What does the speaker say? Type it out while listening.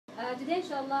Today,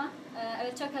 inshallah, I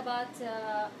will talk about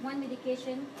one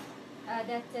medication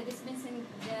that dispensing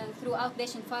through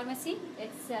outpatient pharmacy.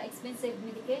 It's expensive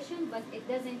medication, but it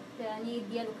doesn't need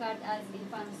yellow card as in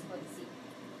pharmacy policy.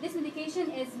 This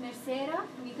medication is Mircera,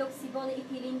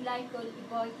 methoxypolyethylene glycol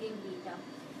epoetin beta.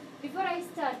 Before I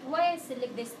start, why I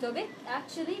select this topic?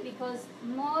 Actually, because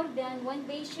more than one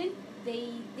patient, they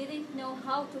didn't know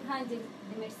how to handle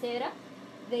the Mircera.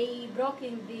 They broke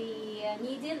in the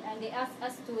needle and they asked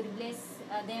us to replace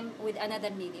them with another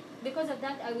needle. Because of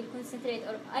that, I will concentrate,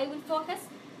 or I will focus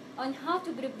on how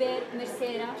to prepare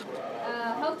Mircera,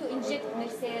 how to inject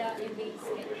Mircera in the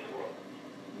skin.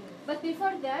 But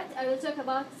before that, I will talk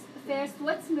about first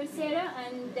what's Mircera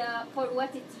and for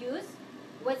what it's used,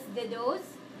 what's the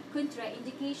dose,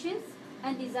 contraindications,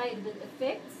 undesirable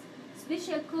effects,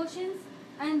 special cautions,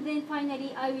 and then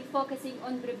finally I will focusing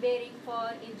on preparing for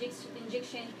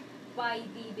injection by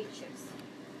the pictures.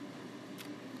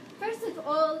 First of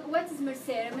all, what is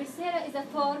Mircera? Mircera is a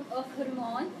form of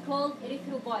hormone called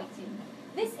erythropoietin.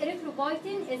 This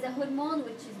erythropoietin is a hormone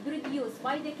which is produced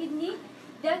by the kidney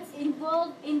that's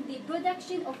involved in the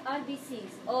production of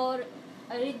RBCs or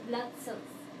red blood cells.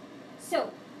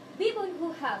 So, people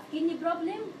who have kidney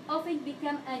problem often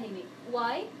become anemic.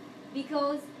 Why?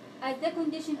 Because as the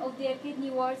condition of their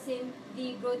kidney worsen,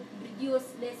 they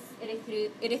produce less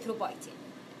erythropoietin.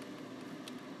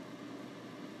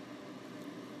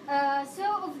 So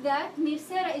of that,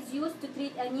 Mircera is used to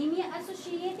treat anemia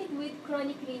associated with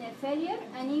chronic renal failure.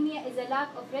 Anemia is a lack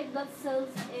of red blood cells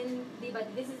in the body.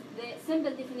 This is the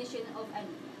simple definition of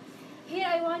anemia. Here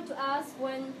I want to ask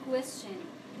one question.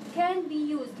 Can we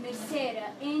use Mircera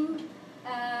in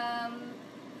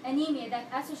anemia that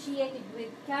associated with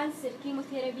cancer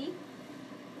chemotherapy?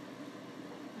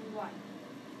 And why?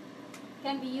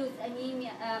 Can we use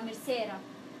anemia Mircera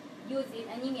used in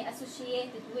anemia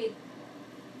associated with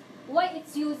why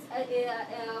it's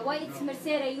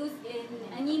Mircera used in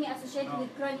anemia associated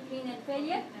with chronic renal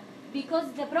failure?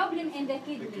 Because the problem in the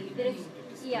kidney, there is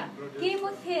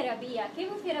chemotherapy.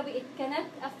 Chemotherapy, it cannot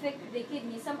affect the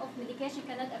kidney. Some of medication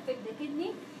cannot affect the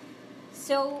kidney.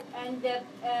 So, and the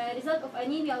result of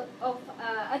anemia of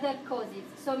other causes.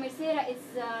 So Mircera is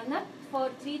not for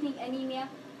treating anemia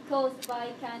caused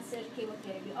by cancer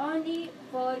chemotherapy, only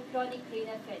for chronic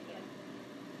renal failure.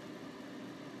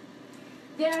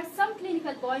 There are some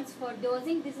clinical points for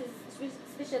dosing. This is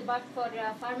special part for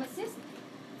pharmacists.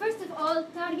 First of all,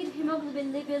 target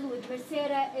hemoglobin level with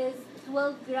Mircera is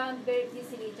 12 grams per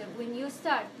deciliter. When you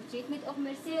start the treatment of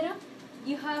Mircera,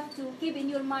 you have to keep in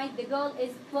your mind the goal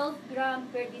is 12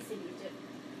 grams per deciliter.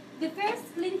 The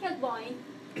first clinical point,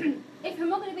 if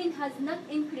hemoglobin has not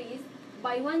increased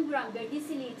by 1 gram per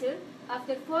deciliter,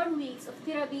 after 4 weeks of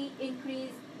therapy,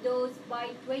 increase dose by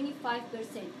 25%.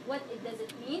 What does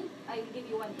it mean? I will give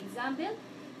you one example.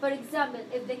 For example,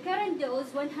 if the current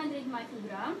dose 100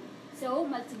 microgram, so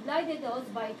multiply the dose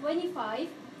by 25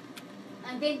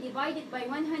 and then divide it by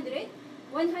 100.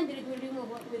 100 will remove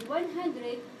with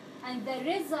 100 and the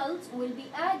result will be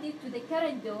added to the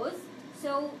current dose.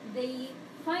 So the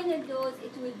final dose,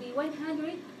 it will be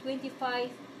 125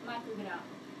 microgram.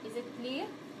 Is it clear?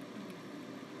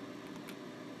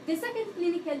 The second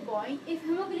clinical point, if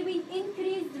hemoglobin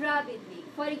increased rapidly,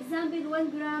 for example 1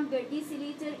 gram per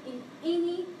deciliter in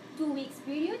any 2 weeks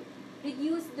period,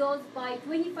 reduce dose by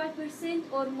 25%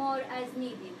 or more as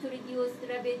needed to reduce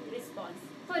rapid response.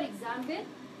 For example,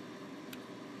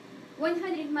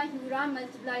 100 microgram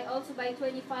multiply also by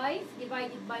 25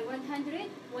 divided by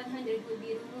 100. 100 will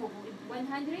be removed with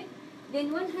 100.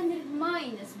 Then 100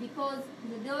 minus, because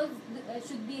the dose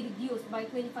should be reduced by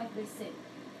 25%.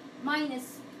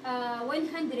 Minus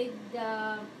 100,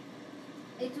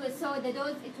 it was, so the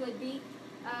dose it will be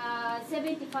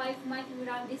 75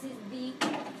 microgram. This is the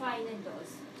final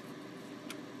dose.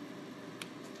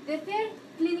 The third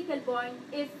clinical point,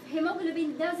 if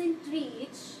hemoglobin doesn't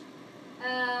reach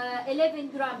 11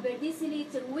 gram per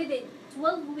deciliter within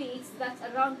 12 weeks, that's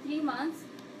around 3 months,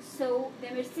 so the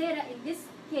Mircera in this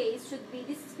case should be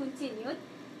discontinued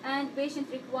and patient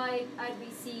required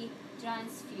RBC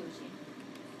transfusion.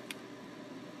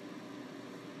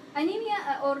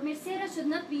 Anemia or Mircera should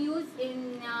not be used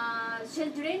in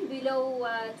children below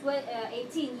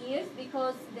 18 years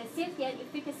because the safety and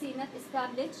efficacy not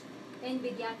established in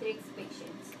pediatrics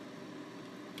patients.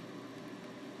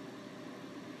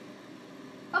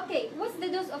 Okay, what's the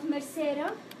dose of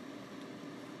Mircera?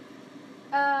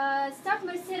 Start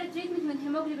Mircera treatment when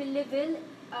hemoglobin level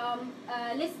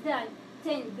less than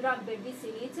 10 gram per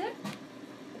deciliter.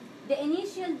 The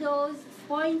initial dose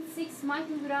 0.6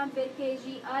 microgram per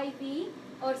kg IV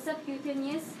or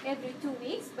subcutaneous every 2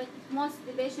 weeks, but most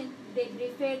the patient they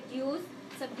prefer to use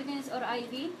subcutaneous or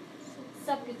IV?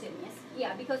 Subcutaneous.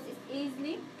 Yeah, because it's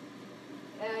easily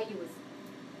used.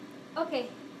 Okay,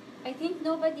 I think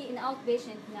nobody in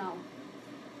outpatient now.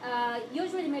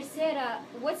 Usually Mircera,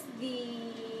 what's the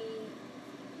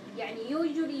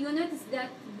usually you notice that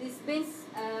dispense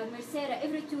Mircera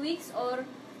every 2 weeks or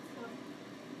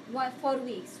 4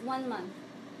 weeks, 1 month.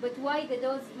 But why the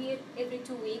dose here every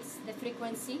 2 weeks, the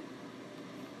frequency?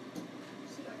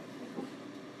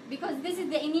 Because this is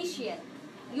the initial.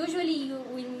 Usually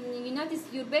when you notice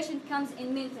your patient comes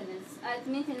in maintenance, at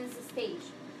maintenance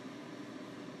stage.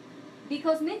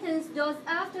 Because maintenance dose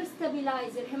after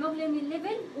stabilizer hemoglobin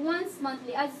level once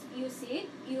monthly, as you see it,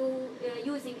 you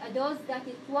using a dose that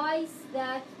is twice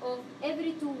that of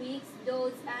every 2 weeks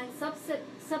dose and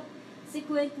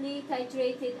subsequently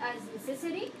titrated as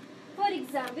necessary. For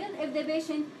example, if the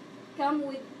patient come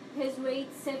with his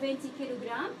weight 70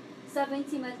 kilogram,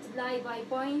 70 multiplied by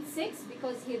 0.6,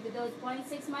 because here the dose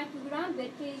 0.6 microgram per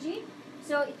kg,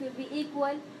 so it will be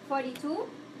equal 42.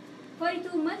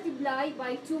 42 multiplied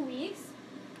by 2 weeks,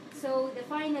 so the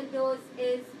final dose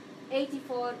is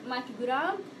 84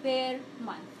 microgram per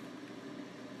month.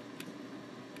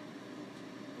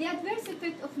 The adverse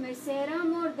effect of Mircera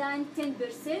more than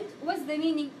 10%. What's the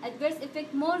meaning adverse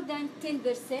effect more than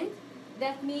 10%?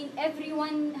 That means every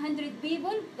 100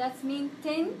 people, that means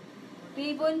 10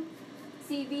 people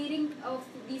severing of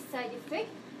this side effect.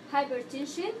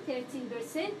 Hypertension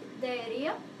 13%,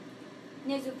 diarrhea,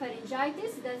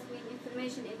 nasopharyngitis, that means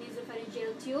inflammation in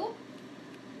nasopharyngeal tube.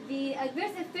 The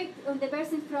adverse effect on the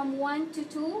person from 1 to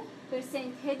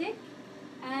 2% headache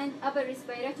and upper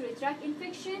respiratory tract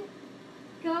infection,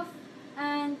 cough,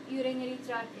 and urinary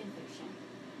tract infection.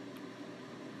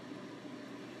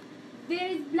 There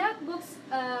is black box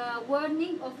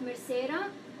warning of Mircera.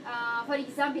 For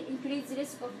example, increased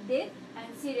risk of death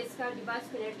and serious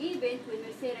cardiovascular event when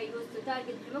Mircera used to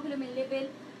target hemoglobin level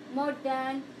more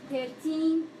than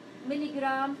 13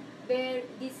 milligram per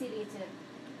deciliter.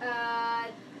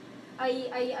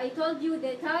 I told you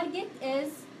the target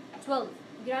is 12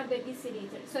 gram per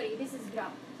deciliter. Sorry, this is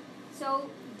gram. So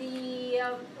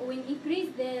when increase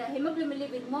the hemoglobin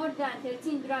level more than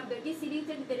 13 gram per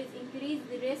deciliter, there is increased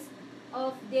risk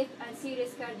of death and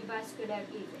serious cardiovascular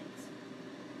events.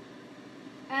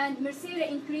 And Mircera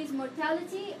increased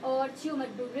mortality or tumor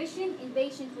progression in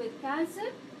patients with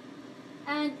cancer.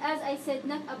 And as I said,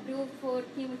 not approved for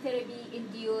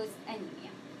chemotherapy-induced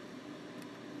anemia.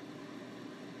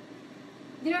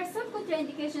 There are some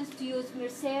contraindications to use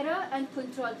Mircera: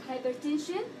 uncontrolled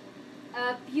hypertension,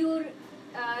 pure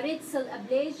red cell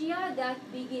aplasia that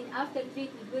begin after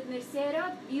treatment with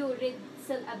Mircera, pure red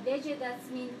cell aplasia, that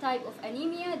means type of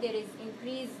anemia. There is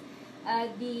increase,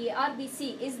 the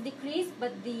RBC is decreased,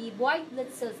 but the white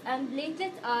blood cells and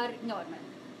platelets are normal.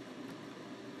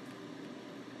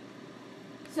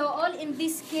 So all in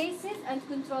these cases,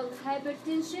 uncontrolled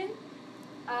hypertension,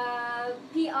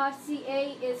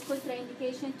 PRCA is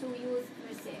contraindication to use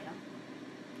Mircera.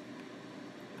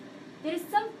 There is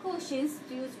some cautions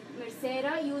to use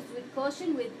Mircera. Used with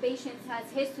caution with patients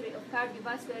has history of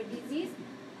cardiovascular disease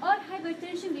or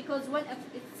hypertension, because one of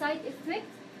its side effects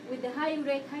with the high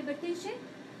rate hypertension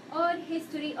or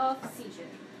history of seizure.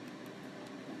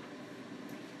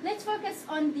 Let's focus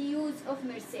on the use of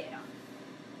Mircera.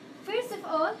 First of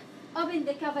all, open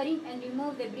the covering and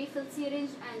remove the prefilled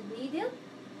syringe and needle.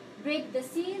 Break the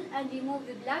seal and remove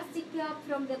the plastic cap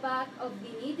from the back of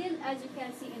the needle. As you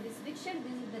can see in this picture,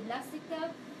 this is the plastic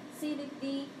cap. Select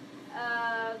the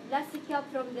plastic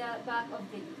cap from the back of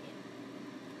the needle.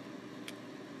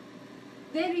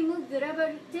 Then remove the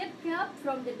rubber tip cap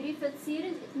from the prefilled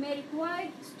syringe. It may require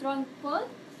strong pull.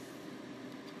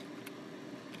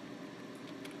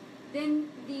 Then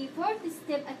the fourth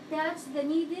step, attach the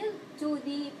needle to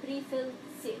the prefilled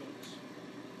syringe.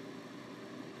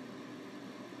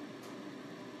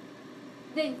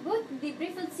 Then put the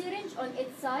prefilled syringe on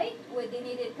its side with the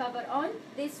needle cover on.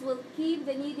 This will keep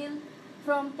the needle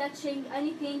from touching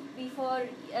anything before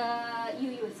you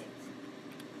use it.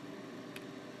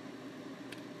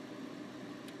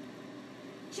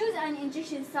 Choose an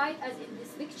injection site as in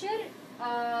this picture.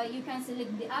 You can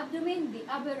select the abdomen, the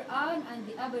upper arm, and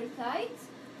the upper thighs.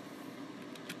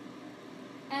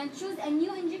 And choose a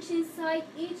new injection site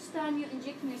each time you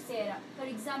inject Mircera. For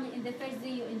example, in the first day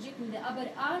you inject in the upper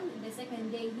arm, the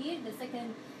second day here,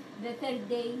 the third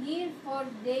day here,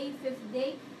 fourth day, fifth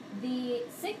day. The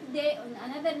sixth day on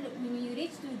another, when you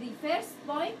reach to the first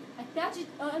point, attach it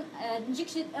on,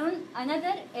 injection on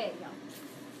another area.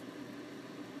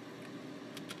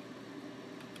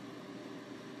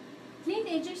 Clean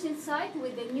the injection site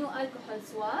with the new alcohol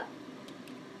swab.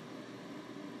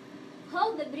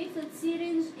 Hold the prefilled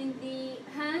syringe in the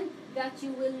hand that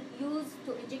you will use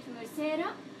to inject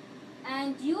Mircera,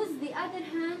 and use the other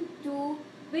hand to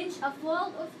pinch a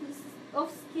fold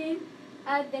of skin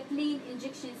at the clean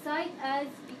injection site, as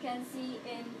you can see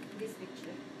in this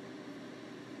picture.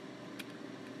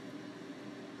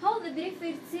 Hold the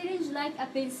prefilled syringe like a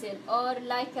pencil or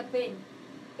like a pen.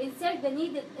 Insert the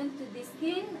needle into the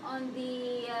skin on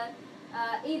the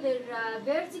either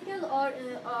vertical or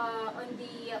on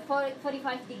the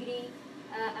 45-degree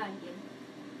angle.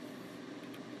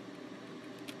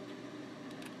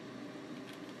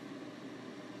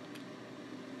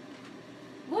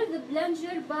 Pull the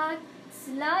plunger back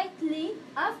slightly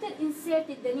after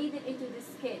inserting the needle into the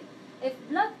skin. If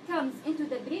blood comes into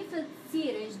the prefilled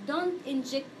syringe, don't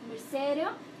inject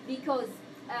Mircera because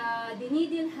the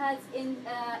needle has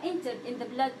entered in the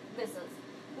blood vessels.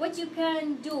 What you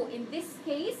can do in this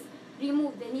case,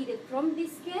 remove the needle from the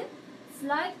skin,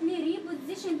 slightly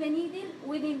reposition the needle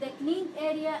within the cleaned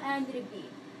area and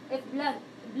repeat. If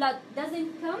blood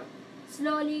doesn't come,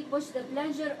 slowly push the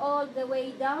plunger all the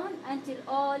way down until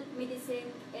all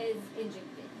medicine is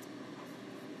injected.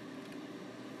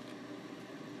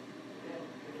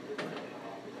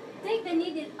 Take the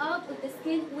needle out of the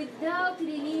skin without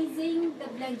releasing the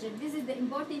plunger. This is the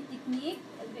important technique.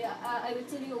 I will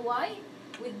tell you why.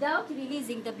 Without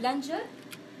releasing the plunger.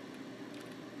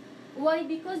 Why?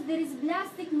 Because there is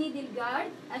plastic needle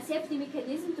guard, a safety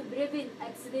mechanism to prevent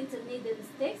accidental needle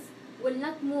sticks. Will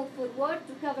not move forward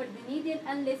to cover the needle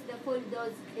unless the full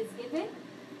dose is given.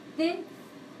 Then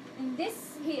in this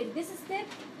step,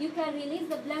 you can release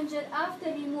the plunger after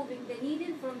removing the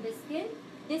needle from the skin.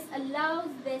 This allows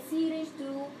the syringe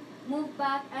to move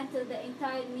back until the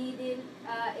entire needle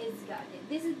is guarded.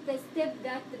 This is the step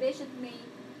that the patient may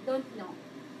don't know.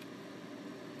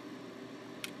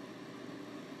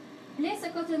 Place a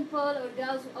cotton ball or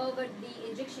gauze over the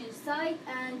injection site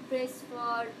and press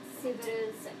for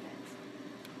several seconds.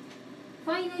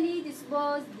 Finally,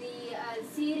 dispose the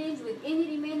syringe with any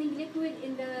remaining liquid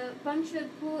in the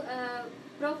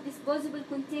puncture-proof disposable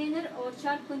container or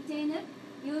sharp container.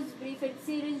 Use prefilled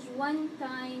syringe one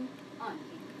time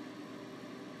only.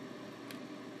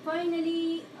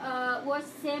 Finally, watch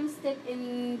same step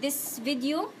in this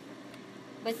video,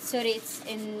 but sorry, it's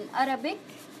in Arabic.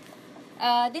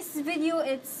 This video,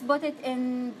 it's put it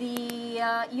in the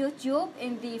YouTube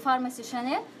in the pharmacy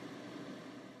channel.